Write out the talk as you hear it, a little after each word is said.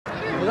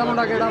ਦਾ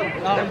ਮੁੰਡਾ ਕਿਹੜਾ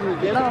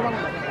ਕਿਹੜਾ ਵਾ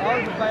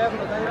ਆਹ ਦੁਪਾਇਆ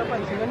ਪਤਾ ਜਿਹੜਾ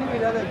ਪੰਛੀ ਨਹੀਂ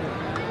ਮਿਲਿਆ ਤੇ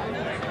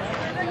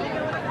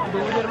ਦੋ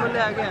ਜਰਮਨ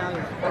ਲੈ ਕੇ ਆਇਆ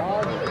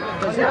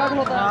ਦਸਿਆ ਕਿ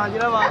ਮਤਾ ਹਾਂ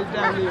ਜਿਹੜਾ ਵਾਲ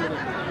ਟਾਈਮ ਨਹੀਂ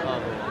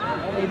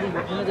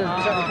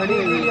ਖੜੀ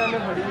ਹੋਈ ਉਹਨੇ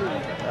ਫੜੀ ਹੋਈ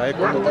ਆ ਇੱਕ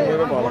ਮਿੰਟ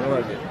ਮੇਰੇ ਪਾਵਾਂਗਾ ਮੈਂ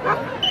ਅੱਗੇ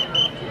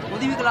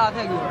ਉਹਦੀ ਵੀ ਕਲਾਸ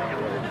ਹੈਗੀ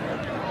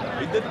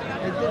ਇੱਧਰ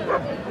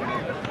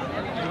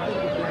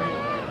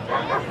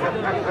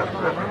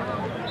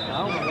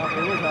ਸ਼ਾਹ ਹੁੰਦਾ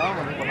ਕੋਈ ਸ਼ਾਹ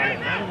ਮੈਨੂੰ ਪਤਾ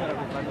ਲੱਗਦਾ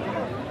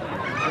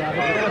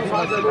ਮੇਰਾ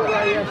ਕੋਈ ਚੱਲੂਗਾ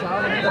ਇਹ ਸ਼ਾਹ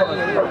ਨਹੀਂ ਪਤਾ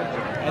ਲੱਗਦਾ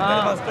ਇੱਧਰ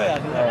ਫਸਟ ਹੋਇਆ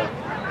ਸੀ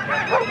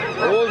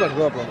ਉਹ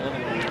ਲੱਗਦਾ ਆਪਾਂ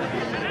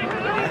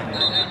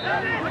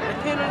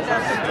ਇੱਥੇ ਨਾ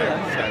ਚੱਲ ਸਕਦੇ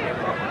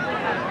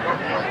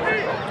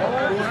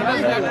ਦੂਸਰਾ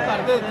ਵੀ ਚੈੱਕ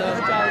ਕਰਦੇ ਹੁੰਦਾ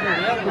ਚਾਰ ਹੋ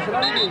ਗਿਆ ਦੂਸਰਾ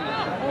ਵੀ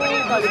ਉਹ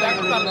ਚੈੱਕ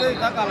ਕਰਦੇ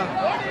ਹੁੰਦਾ ਕਾਲਾ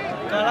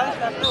ਕਾਲਾ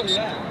ਸਟਾਰਟ ਹੋ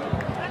ਗਿਆ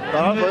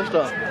कहाँ फर्स्ट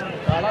आ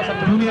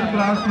जूनियर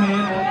क्लास में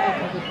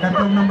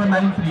कैप्टन नंबर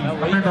 93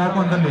 अपने डॉग को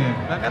अंदर ले आए।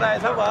 मैं कह रहा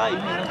ऐसा वाह ही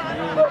नहीं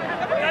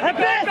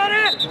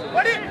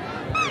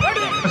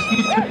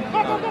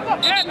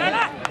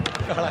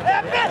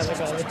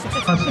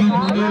अस्सी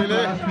junior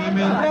class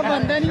female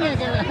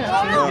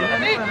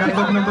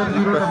captain number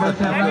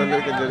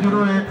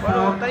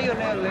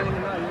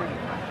 07708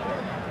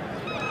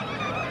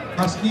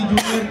 अस्सी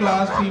junior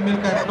class female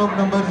catalogue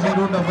number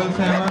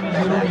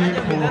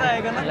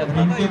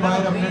 07708 इनके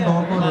बाहर अपने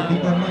डॉग को रेडी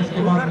करना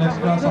इसके बाद नेक्स्ट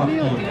क्लास आपकी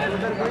है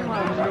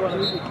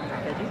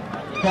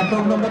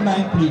कैटलॉग नंबर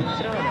 93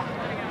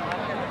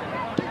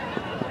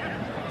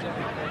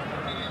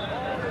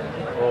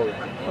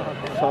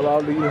 साला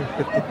लिए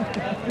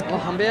ਉਹ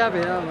ਹੰਬਿਆ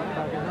ਪਿਆ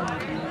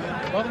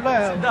बहुत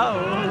सीधा हो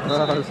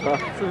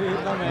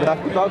मेरा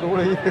कुत्ता दौड़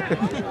रही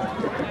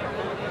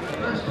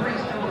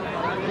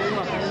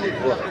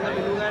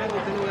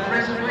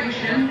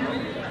Reservation.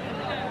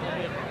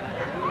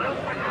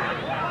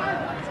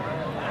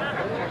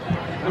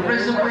 The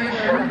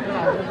reservation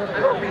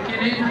at the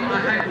beginning I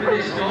had with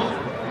this dog.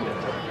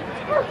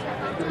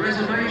 The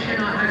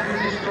reservation I had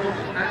with this dog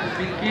at the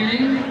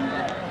beginning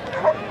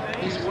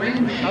is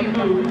when she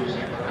moves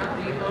at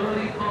the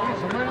early part of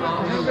the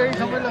class.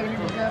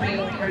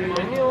 Feet came up.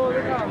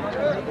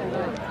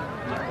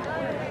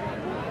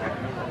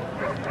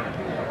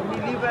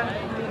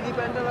 नीली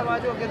paint का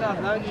आवाज हो के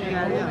दादा की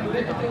कह रहे हैं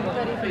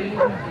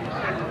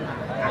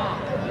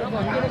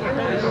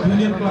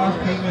junior class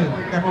female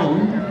captain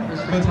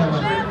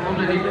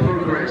Already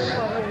progress.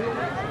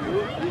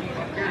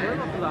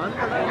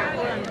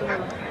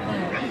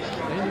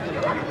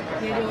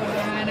 ये जो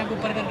मैंने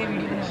ऊपर करके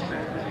video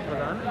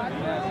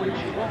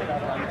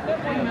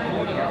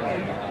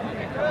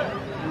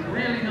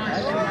Really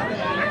nice to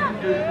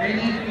do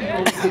any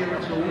dog here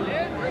at all.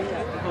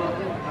 But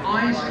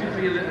eyes could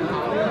be a little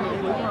dull.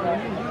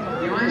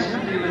 The eyes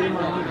could be a little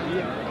dull.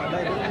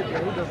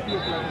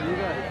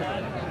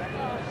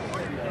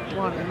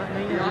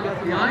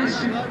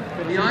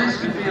 The eyes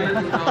could be a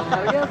little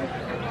dull.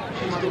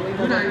 She's got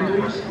good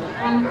angles. The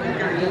front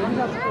again,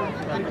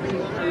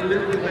 a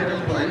little better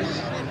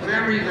place.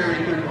 Very,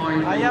 very good eye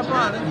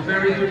movement and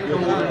very good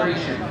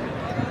coordination.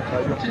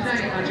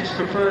 Today I just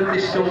preferred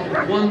this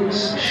dog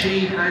once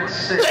she had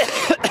said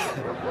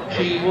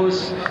she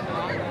was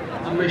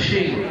a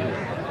machine.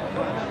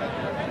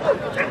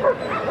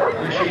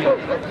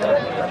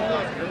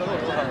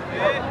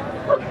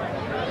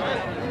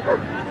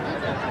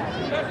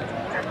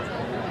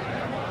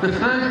 The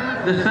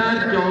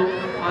third dog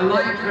I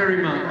liked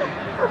very much.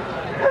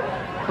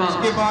 But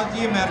इसके बाद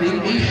ये the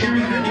issue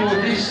for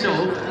this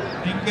dog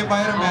इनके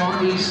बाहर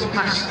is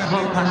past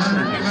her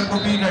pasterns. को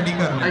भी ready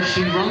करना As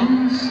she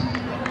runs,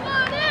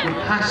 the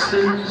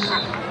pasterns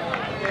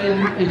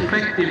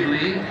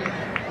ineffectively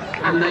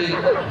and they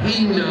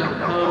hinder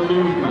her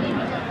movement.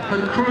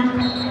 Her croup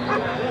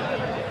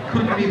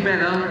could be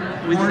better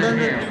with the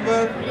hair.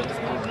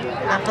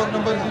 Captain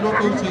number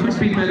 026 Could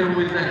be better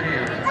with the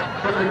hair.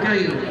 But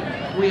again,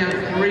 we have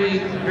three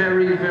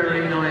very,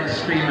 very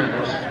nice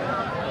females.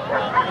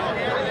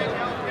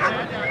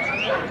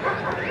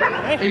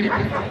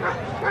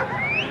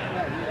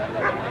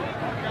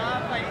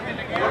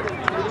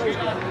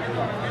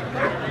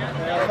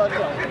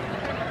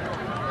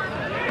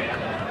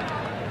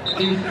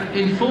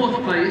 In fourth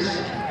place,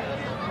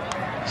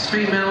 this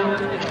female,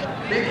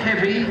 bit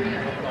heavy,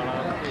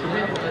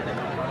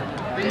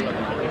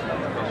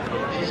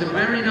 she's a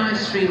very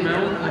nice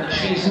female, but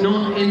she's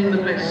not in the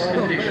best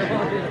condition.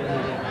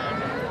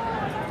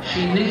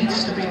 She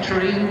needs to be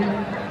trained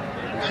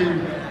to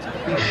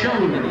be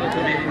shown a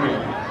bit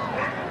more.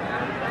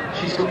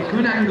 She's got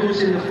good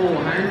angles in the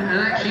forehand and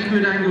actually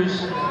good angles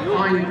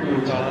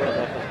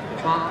hindquarter,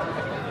 but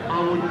I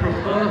would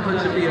prefer her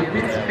to be a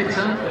bit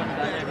fitter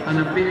and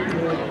a bit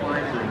more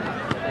lively.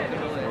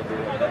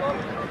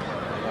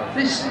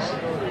 This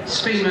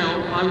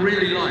female I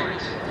really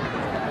liked.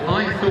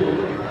 I thought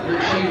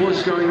that she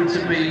was going to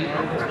be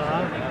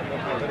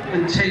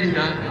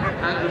tender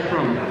at the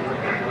front.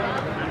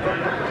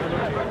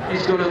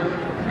 She's got a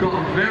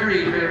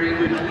very, very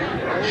good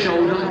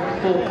shoulder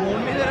for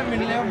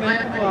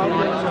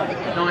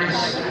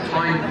nice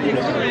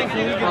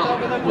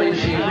hindquarter. But when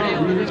she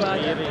runs,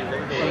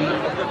 she is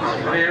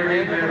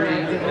very,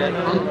 very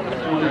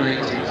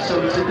uncoordinated. So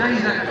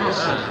today's at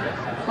Costa,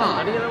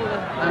 but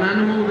an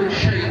animal that's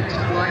shaped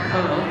like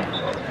her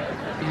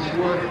is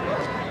worth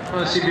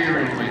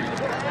persevering with.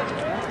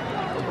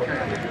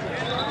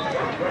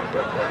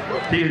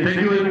 Okay.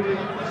 Thank you.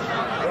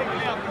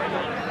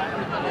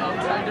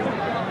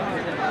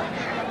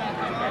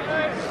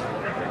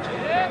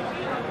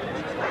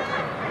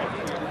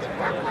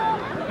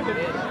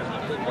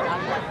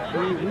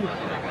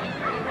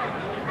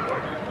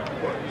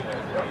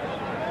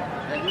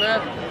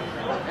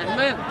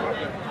 Ahmad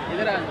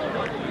इधर आ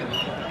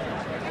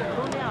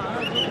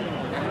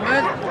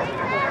अहमद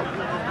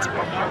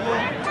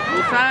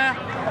मूसा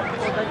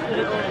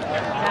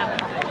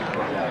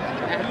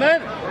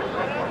अहमद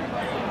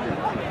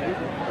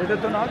इधर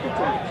तो ना कुछ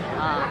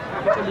हाँ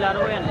चिल्ला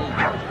रहे हो या नहीं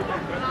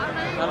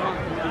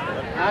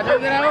आ जाओ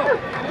इधर आओ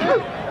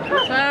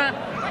मूसा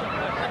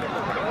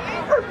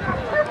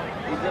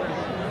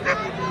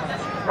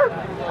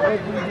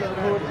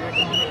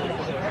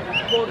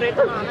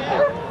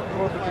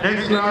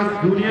Next class,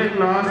 junior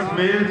class,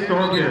 male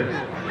stock here.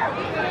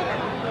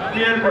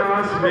 Junior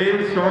class,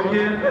 male stock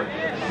here.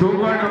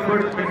 Sofa number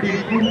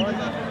 22,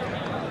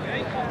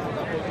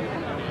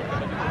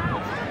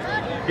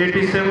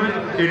 87,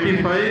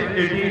 85,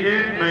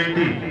 88,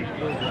 90.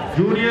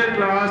 Junior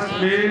class,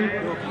 male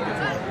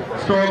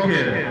stock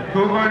here.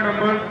 Sofa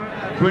number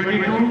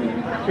 22,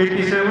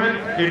 87,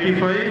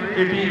 85,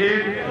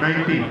 88,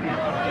 90.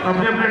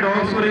 अपने अपने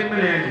डॉग्स को रिंग में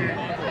ले आए।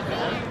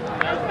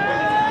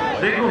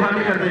 रिंग को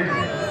खाली कर दें।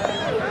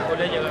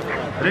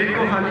 रिंग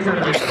को खाली कर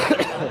दें।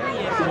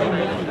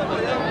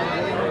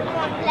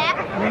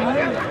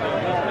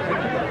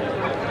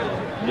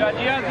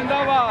 जाजिया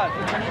जिंदाबाद।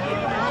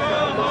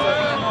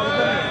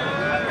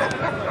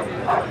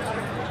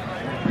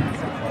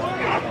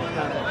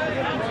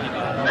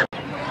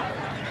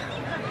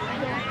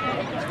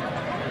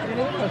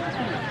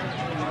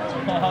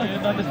 हाँ ये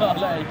ना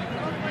निकाला है।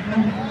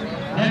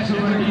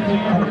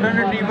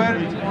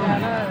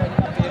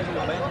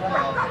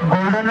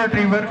 गोल्डन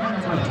रिट्रीवर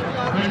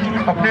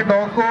अपने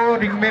डॉग को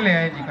रिंग में ले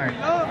आए जी काइंड।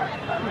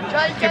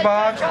 इसके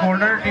बाद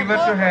गोल्डन रिट्रीवर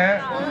जो है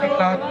उसकी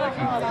क्लास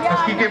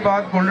उसकी के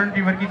बाद गोल्डन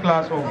रिट्रीवर की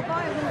क्लास होगी।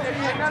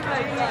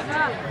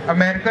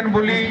 अमेरिकन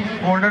बुली,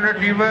 गोल्डन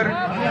रिट्रीवर,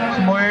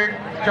 स्मोएड,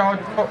 चाओ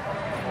चाओ।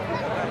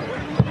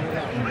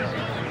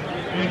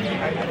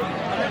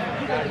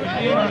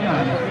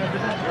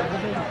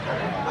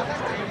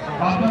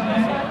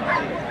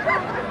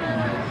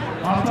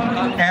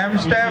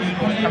 एमस्टैफ,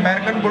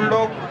 अमेरिकन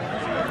बुलडॉग,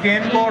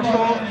 केन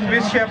कॉर्सो,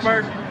 स्विस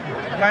शेपर्ड,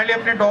 काइंडली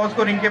अपने डॉग्स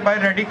को रिंग के बाहर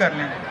रेडी कर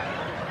लें।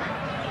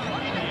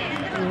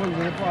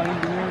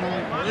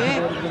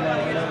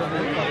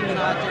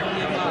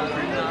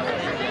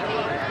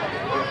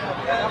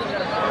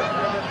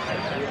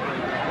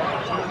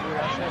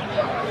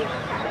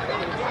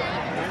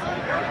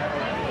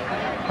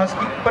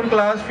 Husky open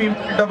class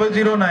female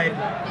 009,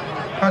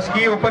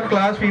 husky open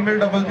class female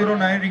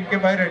 009 ring के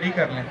बाहर रेडी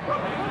कर लें।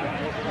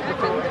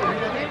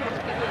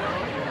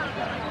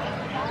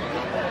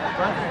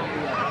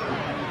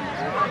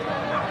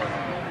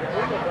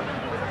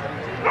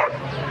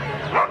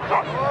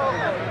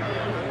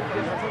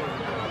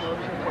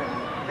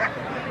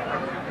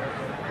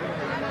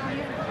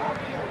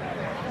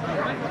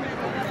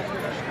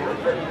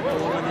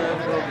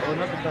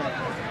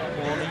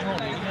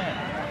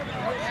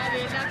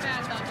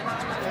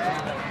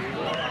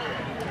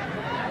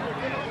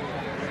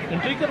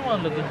 एंट्री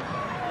करवाने लगे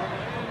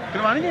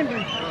करवानी है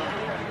एंट्री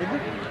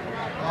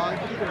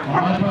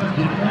हमारे पास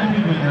जितने भी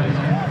विनर्स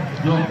हैं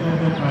जो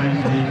अपने प्राइज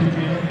ले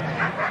चुके हैं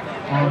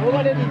और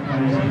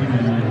प्राइज भी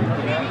मिल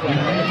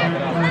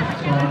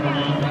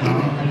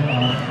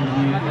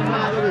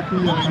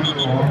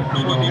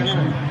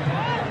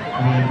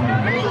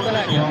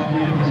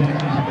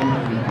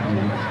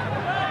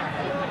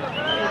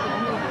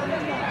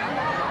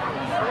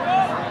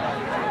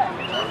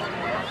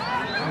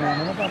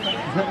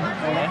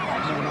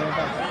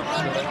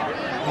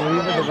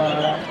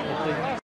दोबारा